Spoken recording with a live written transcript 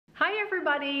Hi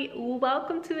everybody,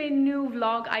 welcome to a new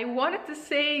vlog. I wanted to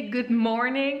say good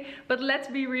morning, but let's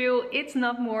be real, it's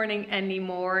not morning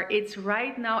anymore. It's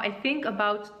right now, I think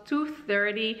about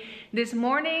 2:30. This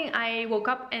morning I woke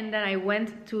up and then I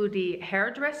went to the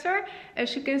hairdresser.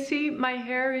 As you can see, my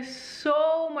hair is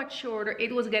so much shorter.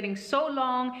 It was getting so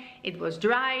long, it was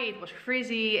dry, it was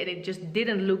frizzy, and it just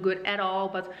didn't look good at all.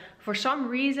 But for some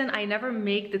reason, I never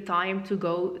make the time to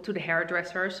go to the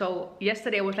hairdresser. So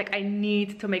yesterday I was like, I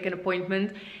need to make an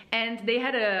appointment, and they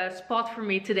had a spot for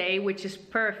me today, which is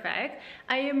perfect.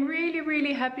 I am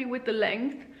really happy with the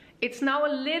length. It's now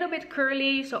a little bit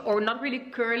curly, or not really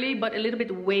curly, but a little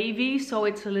bit wavy, so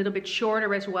it's a little bit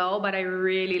shorter as well, but I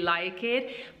really like it.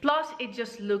 Plus, it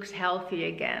just looks healthy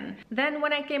again. Then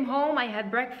when I came home, I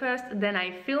had breakfast, then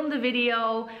I filmed the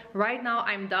video. Right now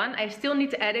I'm done. I still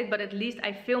need to edit, but at least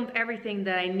I filmed everything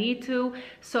that I need to.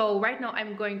 So right now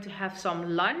I'm going to have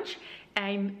some lunch.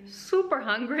 I'm super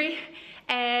hungry.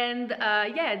 And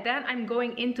yeah, then I'm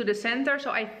going into the center,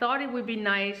 so I thought it would be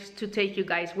nice to take you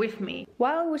guys with me.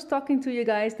 While I was talking to you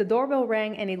guys, the doorbell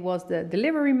rang and it was the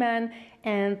delivery man,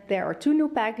 and there are 2 new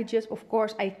packages. Of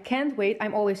course, I can't wait.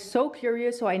 I'm always so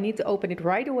curious, so I need to open it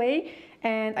right away,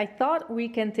 and I thought we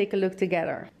can take a look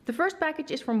together. The first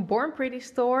package is from Born Pretty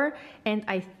store, and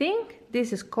I think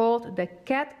this is called the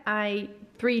Cat Eye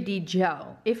 3D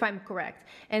gel, if I'm correct.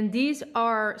 And these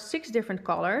are 6 different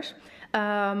colors.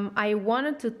 I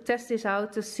wanted to test this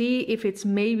out to see if it's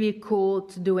maybe cool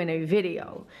to do in a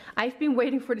video. I've been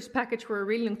waiting for this package for a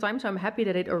really long time, so I'm happy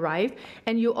that it arrived.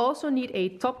 And you also need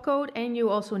a top coat and you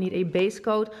also need a base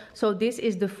coat. So this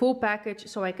is the full package,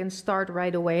 so I can start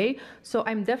right away. So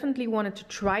I'm definitely wanted to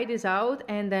try this out,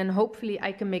 and then hopefully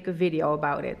I can make a video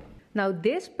about it. Now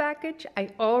this package,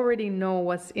 I already know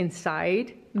what's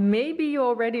inside. Maybe you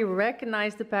already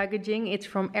recognize the packaging. It's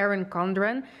from Erin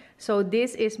Condren. So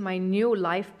this is my new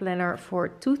life planner for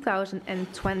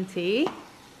 2020.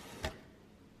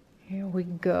 Here we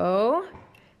go.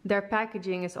 Their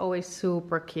packaging is always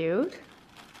super cute.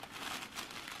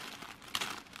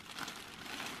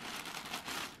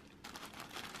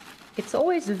 It's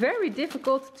always very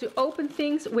difficult to open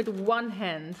things with one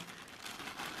hand.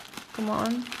 Come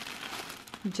on.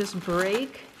 Just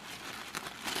break.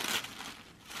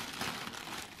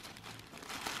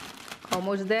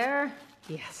 Almost there.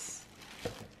 Yes.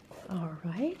 All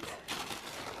right.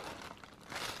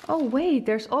 Oh wait,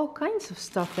 there's all kinds of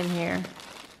stuff in here.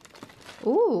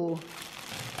 Ooh.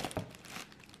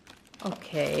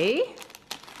 Okay.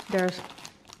 There's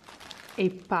a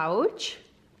pouch.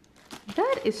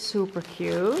 That is super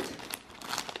cute.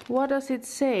 What does it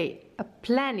say? A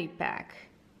planny pack.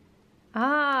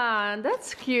 Ah,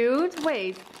 that's cute.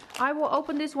 Wait, I will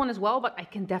open this one as well, but I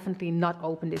can definitely not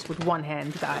open this with one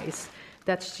hand, guys.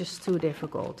 That's just too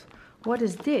difficult. What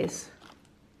is this?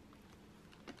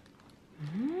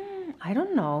 I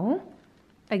don't know.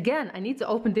 Again, I need to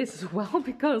open this as well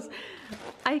because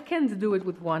I can't do it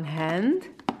with one hand.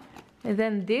 And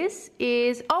then this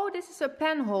is, oh, this is a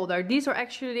pen holder. These are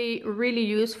actually really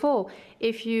useful.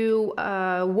 If you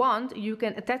want, you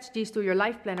can attach these to your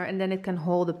life planner and then it can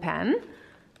hold a pen.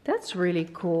 That's really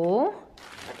cool.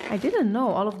 I didn't know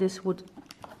all of this would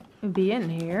be in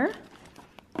here.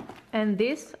 And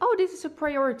this, oh, this is a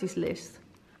priorities list.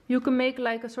 You can make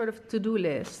like a sort of to-do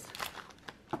list.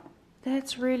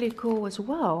 That's really cool as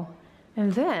well.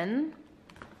 And then,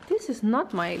 this is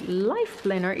not my life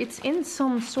planner, it's in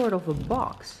some sort of a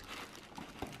box.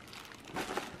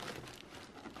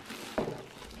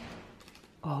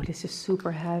 Oh, this is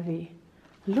super heavy.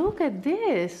 Look at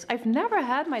this! I've never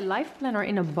had my life planner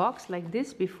in a box like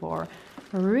this before.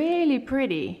 Really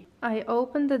pretty. I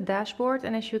opened the dashboard,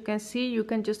 and as you can see, you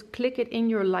can just click it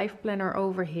in your life planner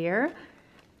over here.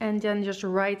 And then just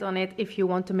write on it if you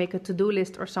want to make a to-do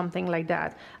list or something like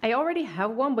that. I already have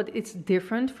one, but it's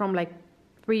different from like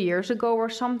 3 years ago or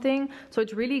something. So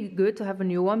it's really good to have a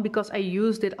new one because I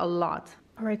used it a lot.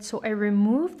 All right, so I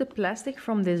removed the plastic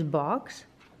from this box.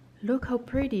 Look how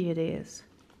pretty it is.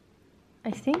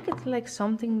 I think it's like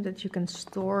something that you can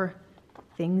store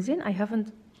things in. I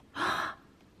haven't...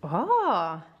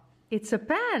 Oh, it's a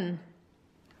pen.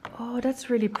 Oh, that's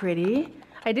really pretty.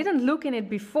 I didn't look in it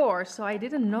before, so I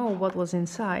didn't know what was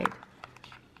inside.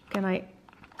 Can I...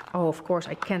 Oh, of course,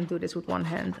 I can't do this with one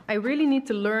hand. I really need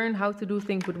to learn how to do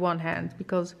things with one hand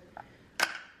because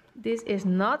this is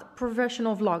not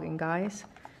professional vlogging, guys.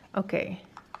 Okay.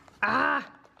 Ah!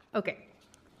 Okay.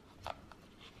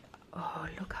 Oh,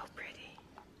 look how pretty.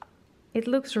 It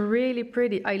looks really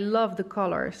pretty. I love the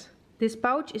colors. This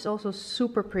pouch is also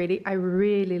super pretty. I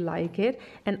really like it.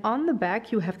 And on the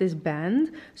back you have this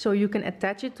band, so you can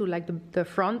attach it to like the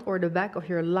front or the back of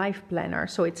your life planner,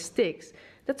 so it sticks.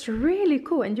 That's really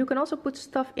cool. And you can also put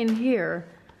stuff in here.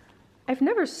 I've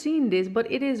never seen this,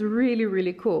 but it is really,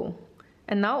 really cool.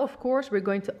 And now, of course, we're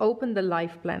going to open the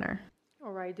life planner.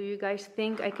 All right, do you guys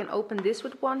think I can open this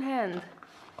with one hand?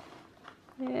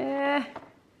 Yeah,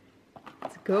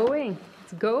 it's going,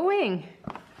 it's going.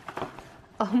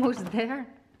 Almost there.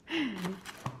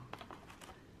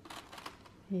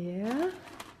 Yeah.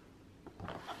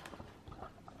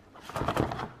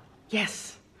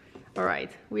 Yes. All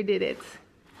right, we did it.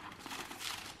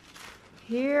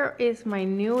 Here is my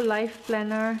new life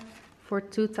planner for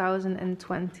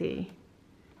 2020.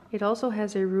 It also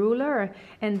has a ruler,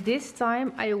 and this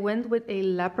time I went with a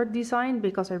leopard design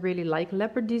because I really like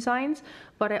leopard designs,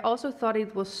 but I also thought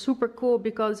it was super cool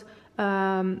because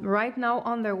right now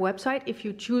on their website, if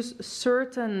you choose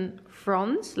certain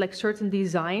fronts, like certain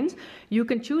designs, you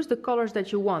can choose the colors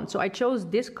that you want. So I chose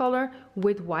this color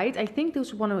with white. I think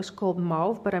this one was called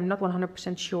mauve, but I'm not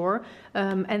 100% sure.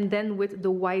 And then with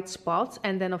the white spots,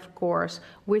 and then of course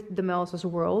with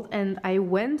demelzasworld. And I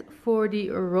went for the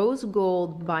rose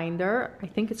gold binder. I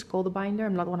think it's called a binder,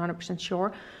 I'm not 100%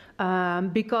 sure,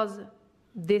 because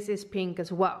this is pink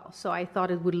as well. So I thought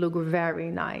it would look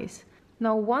very nice.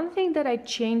 Now, one thing that I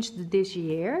changed this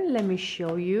year, let me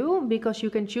show you, because you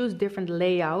can choose different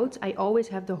layouts. I always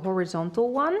have the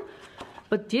horizontal one,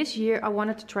 but this year I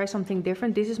wanted to try something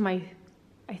different. This is my,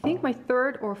 I think my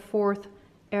third or fourth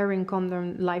Erin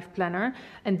Condon life planner,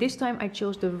 and this time I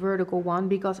chose the vertical one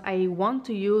because I want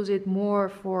to use it more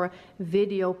for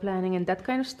video planning and that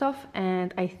kind of stuff,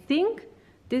 and I think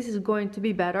this is going to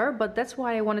be better, but that's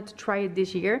why I wanted to try it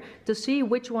this year to see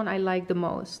which one I like the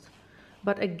most.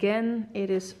 But again,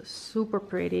 it is super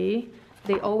pretty.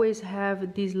 They always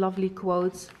have these lovely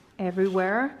quotes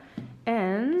everywhere.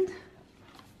 And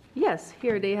yes,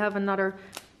 here they have another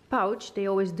pouch. They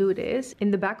always do this. In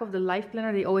the back of the life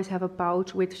planner, they always have a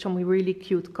pouch with some really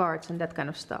cute cards and that kind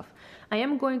of stuff. I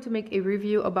am going to make a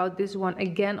review about this one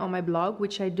again on my blog,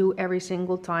 which I do every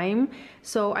single time.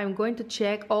 So I'm going to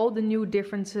check all the new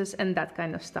differences and that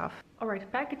kind of stuff.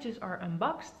 Alright, packages are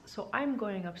unboxed, so I'm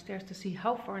going upstairs to see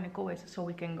how far Nicole is so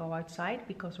we can go outside,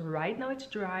 because right now it's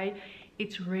dry.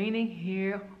 It's raining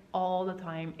here all the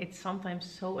time. It's sometimes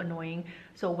so annoying.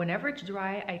 So whenever it's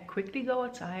dry, I quickly go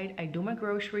outside, I do my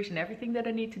groceries and everything that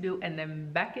I need to do, and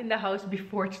then back in the house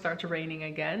before it starts raining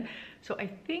again. So I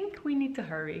think we need to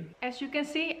hurry. As you can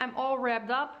see, I'm all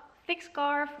wrapped up. Thick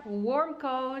scarf, warm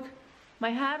coat, my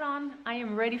hat on. I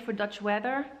am ready for Dutch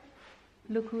weather.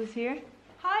 Look who's here.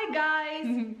 Hi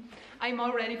guys! I'm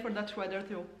all ready for Dutch weather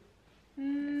too.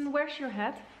 Where's your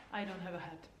hat? I don't have a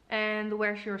hat. And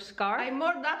where's your scarf? I'm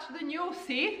more Dutch than you,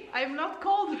 see? I'm not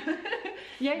cold.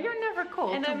 Yeah, you're never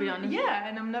cold, and to be honest. Yeah,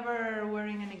 and I'm never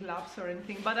wearing any gloves or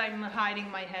anything, but I'm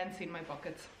hiding my hands in my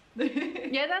pockets.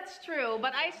 Yeah, that's true,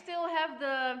 but I still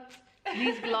have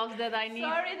these gloves that I need.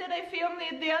 Sorry that I filmed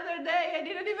it the other day. I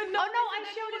didn't even know. Oh no, I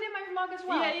showed it in my vlog as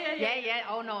well. Yeah.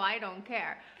 Oh no, I don't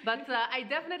care. But I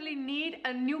definitely need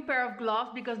a new pair of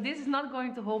gloves because this is not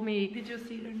going to hold me. Did you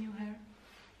see their new hair?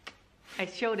 I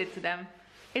showed it to them.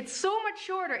 It's so much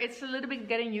shorter. It's a little bit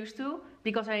getting used to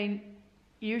because I'm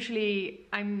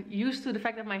used to the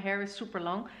fact that my hair is super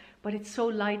long, but it's so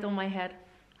light on my head.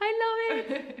 I love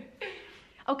it.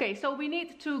 Okay, so we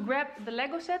need to grab the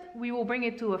Lego set. We will bring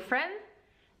it to a friend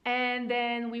and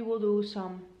then we will do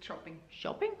some shopping.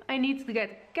 I need to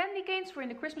get candy canes for in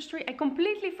the Christmas tree. I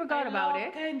completely forgot about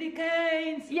it. Candy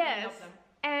canes. Yes.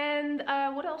 And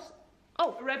what else?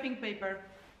 Oh, wrapping paper.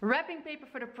 Wrapping paper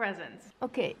for the presents.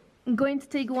 Okay, I'm going to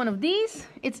take one of these.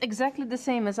 It's exactly the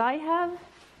same as I have.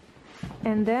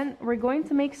 And then we're going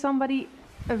to make somebody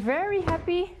very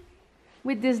happy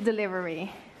with this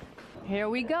delivery. Here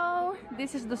we go.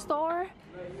 This is the store.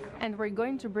 And we're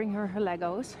going to bring her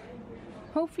Legos.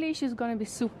 Hopefully she's going to be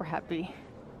super happy.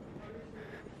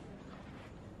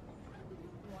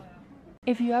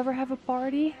 If you ever have a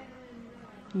party,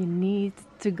 you need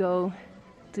to go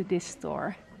to this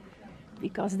store.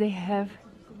 Because they have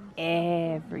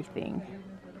everything.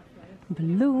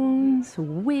 Balloons,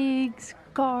 wigs,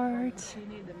 cards.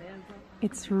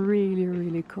 It's really,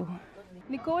 really cool.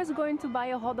 Nicole is going to buy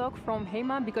a hot dog from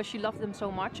Hema because she loves them so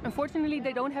much. Unfortunately,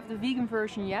 they don't have the vegan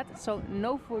version yet, so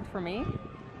no food for me.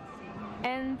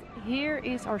 And here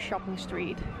is our shopping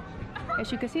street.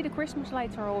 As you can see, the Christmas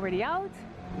lights are already out.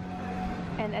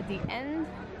 And at the end,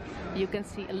 you can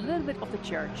see a little bit of the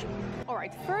church.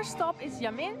 Alright, first stop is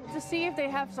Yamin to see if they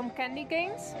have some candy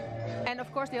canes. And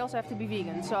of course they also have to be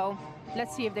vegan, so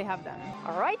let's see if they have them.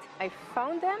 Alright, I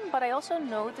found them, but I also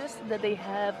noticed that they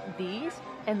have these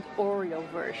and Oreo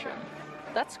version.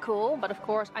 That's cool, but of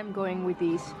course I'm going with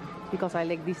these because I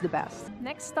like these the best.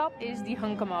 Next stop is the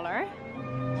Hunkemaller.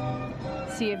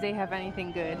 See if they have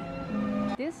anything good.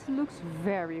 This looks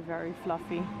very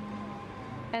fluffy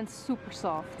and super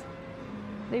soft.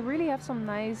 They really have some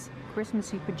nice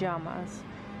Christmassy pajamas.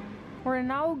 We're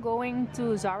now going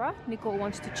to Zara. Nicole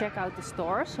wants to check out the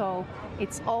store, so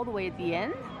it's all the way at the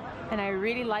end. And I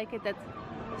really like it that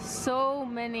so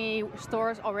many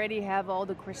stores already have all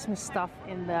the Christmas stuff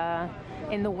in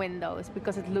the windows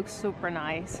because it looks super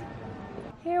nice.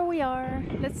 Here we are.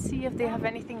 Let's see if they have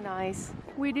anything nice.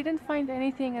 We didn't find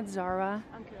anything at Zara.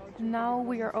 Now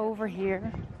we are over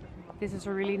here. This is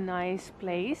a really nice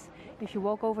place. If you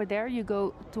walk over there, you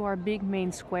go to our big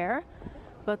main square.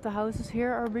 But the houses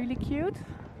here are really cute.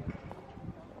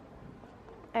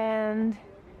 And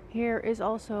here is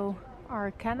also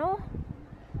our kennel.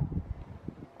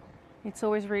 It's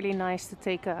always really nice to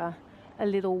take a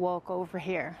little walk over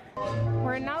here.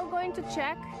 We're now going to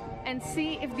check and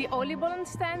see if the oliebollen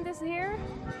stand is here.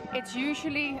 It's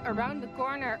usually around the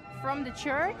corner from the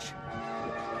church.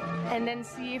 And then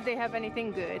see if they have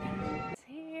anything good. It's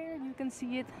here, you can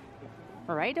see it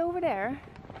right over there.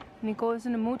 Nicole is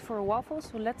in the mood for waffles,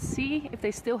 so let's see if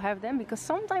they still have them, because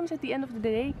sometimes at the end of the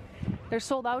day they're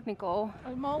sold out, Nicole.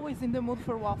 I'm always in the mood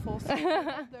for waffles.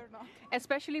 They're not.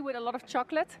 Especially with a lot of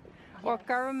chocolate or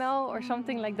caramel or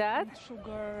something like that. And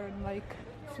sugar and like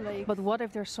flakes. But what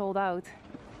if they're sold out?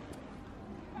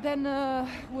 Then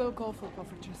we'll go for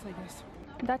poffertjes, I guess.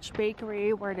 Dutch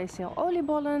bakery where they sell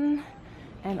oliebollen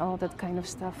and all that kind of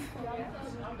stuff.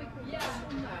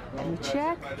 Let me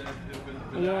check.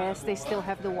 Yes, they still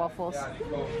have the waffles.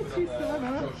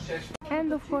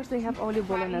 And of course they have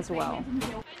oliebollen as well.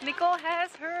 Nicole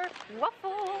has her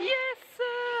waffle. Yes!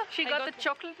 She got the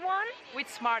chocolate one? With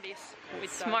Smarties.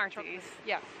 With Smarties.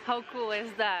 Yeah. How cool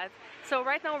is that? So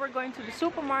right now we're going to the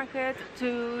supermarket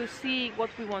to see what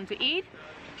we want to eat.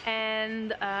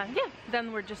 And yeah,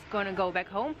 then we're just gonna go back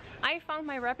home. I found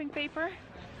my wrapping paper,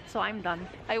 so I'm done.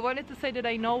 I wanted to say that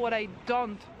I know what I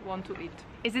don't want to eat.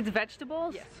 Is it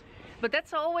vegetables? Yes. But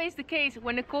that's always the case.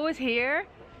 When Nicole is here,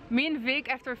 me and Vic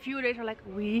after a few days are like,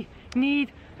 we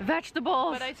need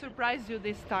vegetables. But I surprised you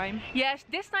this time. Yes,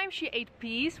 this time she ate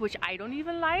peas, which I don't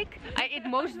even like. I eat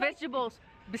most vegetables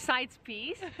besides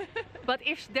peas. But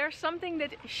if there's something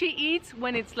that she eats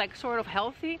when it's like sort of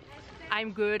healthy,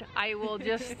 I'm good. I will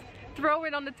just throw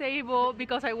it on the table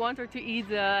because I want her to eat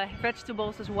the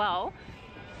vegetables as well.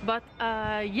 But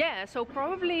yeah, so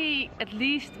probably at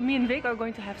least me and Vic are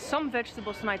going to have some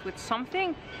vegetables tonight with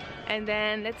something. And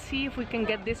then let's see if we can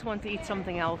get this one to eat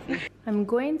something healthy. I'm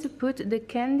going to put the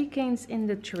candy canes in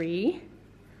the tree.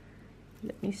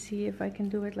 Let me see if I can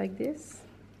do it like this.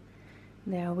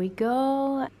 There we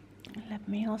go. Let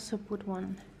me also put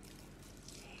one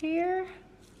here.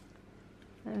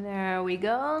 And there we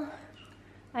go.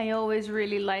 I always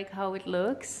really like how it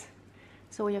looks.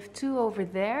 So we have two over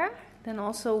there. Then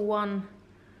also one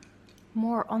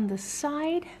more on the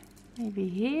side, maybe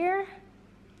here.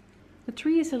 The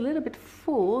tree is a little bit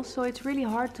full, so it's really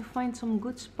hard to find some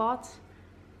good spots.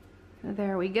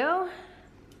 There we go.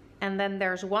 And then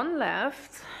there's one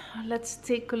left. Let's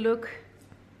take a look.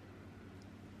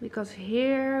 Because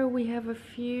here we have a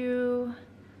few.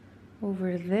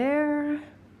 Over there.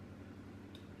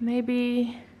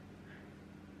 Maybe.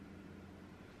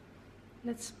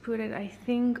 Let's put it, I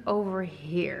think, over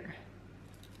here.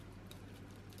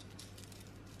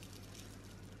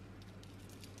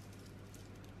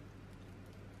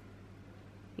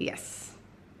 Yes.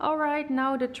 All right,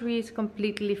 now the tree is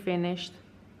completely finished.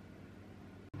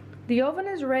 The oven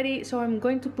is ready, so I'm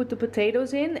going to put the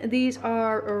potatoes in. These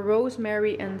are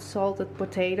rosemary and salted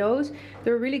potatoes.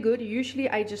 They're really good. Usually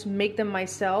I just make them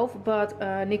myself, but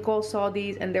Nicole saw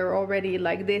these and they're already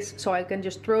like this, so I can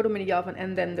just throw them in the oven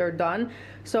and then they're done.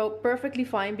 So perfectly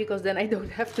fine, because then I don't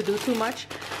have to do too much.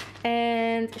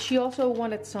 And she also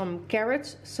wanted some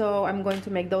carrots, so I'm going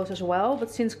to make those as well. But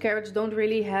since carrots don't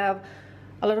really have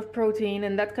a lot of protein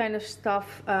and that kind of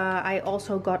stuff, I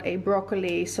also got a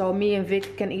broccoli, so me and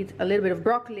Vic can eat a little bit of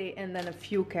broccoli and then a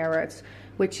few carrots,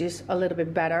 which is a little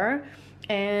bit better.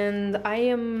 And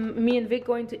me and Vic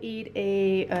going to eat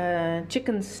a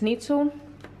chicken schnitzel,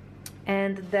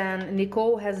 and then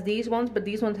Nicole has these ones, but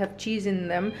these ones have cheese in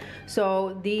them,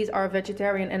 so these are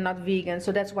vegetarian and not vegan,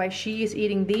 so that's why she is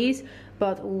eating these,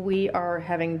 but we are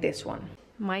having this one.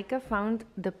 Micah found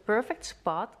the perfect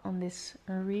spot on this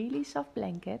really soft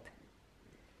blanket.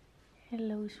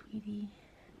 Hello, sweetie.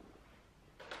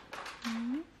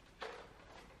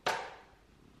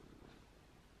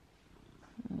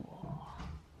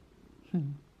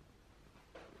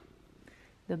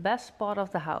 The best spot of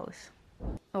the house.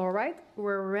 Alright,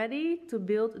 we're ready to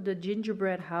build the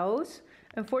gingerbread house.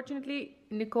 Unfortunately,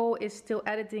 Nicole is still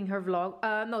editing her vlog.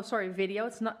 No, sorry, video.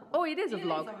 It's not. Oh, it is a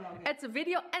vlog. Yeah. It's a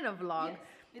video and a vlog.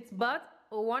 Yes, but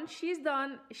once she's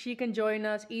done, she can join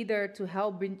us either to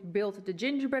help build the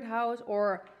gingerbread house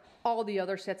or all the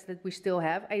other sets that we still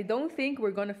have. I don't think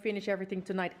we're gonna finish everything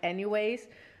tonight anyways,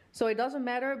 so it doesn't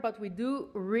matter, but we do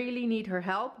really need her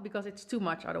help because it's too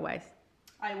much otherwise.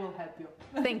 I will help you.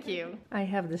 Thank you. I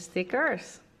have the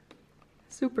stickers.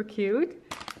 Super cute.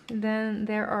 And then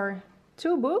there are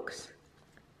 2 books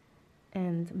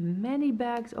and many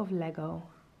bags of Lego.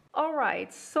 All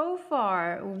right, so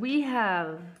far we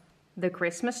have the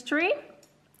Christmas tree.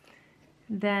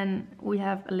 Then we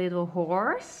have a little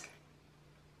horse,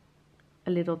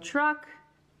 a little truck,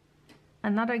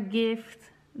 another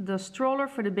gift, the stroller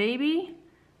for the baby,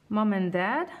 mom and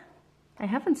dad. I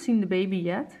haven't seen the baby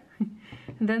yet.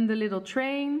 And then the little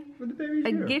train,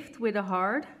 a gift with a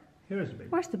heart. Here's the baby.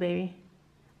 Where's the baby?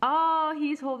 Oh,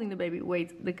 he's holding the baby.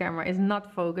 Wait, the camera is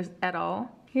not focused at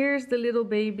all. Here's the little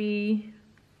baby.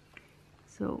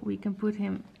 So we can put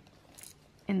him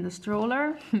in the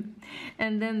stroller.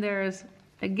 And then there's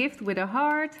a gift with a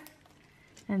heart.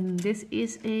 And this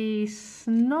is a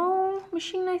snow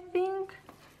machine, I think.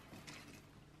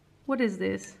 What is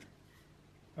this?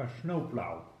 A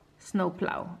snowplow.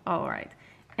 Snowplow, all right.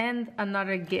 And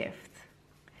another gift.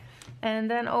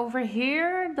 And then over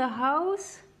here, the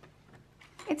house,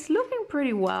 it's looking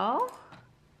pretty well.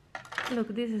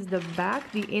 Look, this is the back,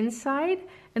 the inside.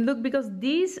 And look, because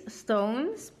these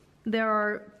stones, they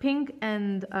are pink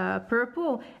and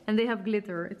purple, and they have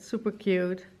glitter. It's super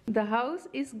cute. The house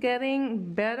is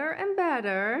getting better and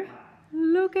better.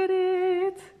 Look at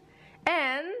it.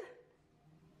 And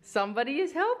somebody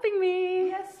is helping me.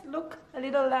 Yes, look, a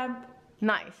little lamp.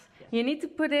 Nice. You need to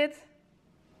put it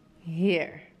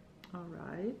here. All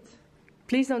right.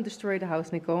 Please don't destroy the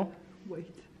house, Nicole.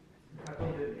 Wait.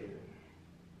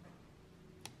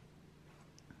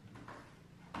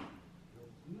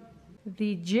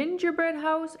 The gingerbread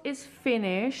house is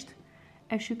finished.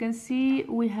 As you can see,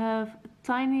 we have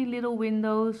tiny little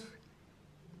windows.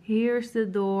 Here's the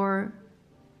door.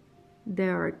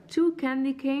 There are 2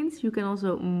 candy canes. You can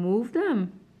also move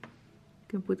them.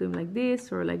 You can put them like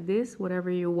this or like this,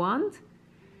 whatever you want.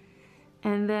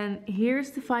 And then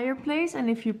here's the fireplace, and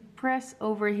if you press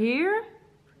over here,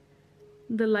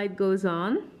 the light goes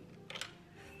on.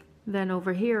 Then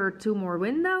over here are 2 more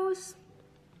windows.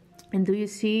 And do you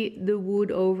see the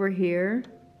wood over here?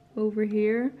 Over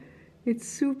here? It's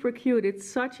super cute. It's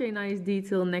such a nice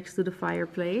detail next to the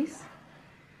fireplace.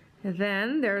 And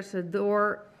then there's a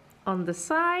door on the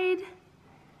side.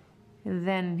 And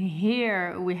then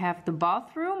here we have the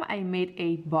bathroom. I made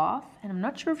a bath, and I'm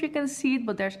not sure if you can see it,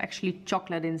 but there's actually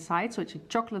chocolate inside. So it's a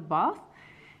chocolate bath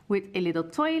with a little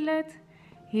toilet.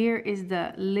 Here is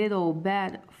the little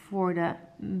bed for the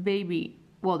baby,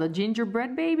 well, the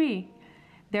gingerbread baby.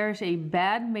 There's a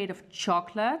bed made of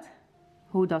chocolate.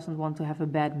 Who doesn't want to have a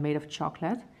bed made of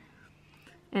chocolate?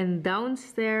 And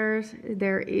downstairs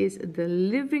there is the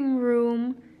living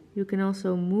room. You can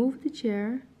also move the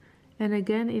chair. And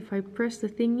again, if I press the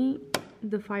thingy,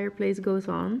 the fireplace goes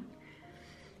on.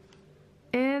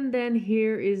 And then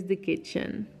here is the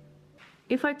kitchen.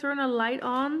 If I turn a light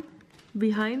on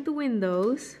behind the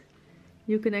windows,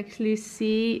 you can actually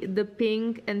see the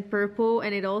pink and purple,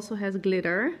 and it also has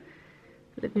glitter.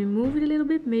 Let me move it a little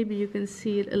bit, maybe you can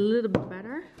see it a little bit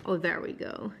better. Oh, there we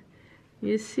go.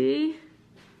 You see?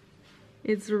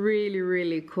 It's really,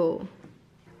 really cool.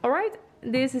 All right,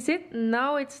 this is it.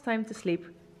 Now it's time to sleep.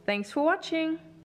 Thanks for watching.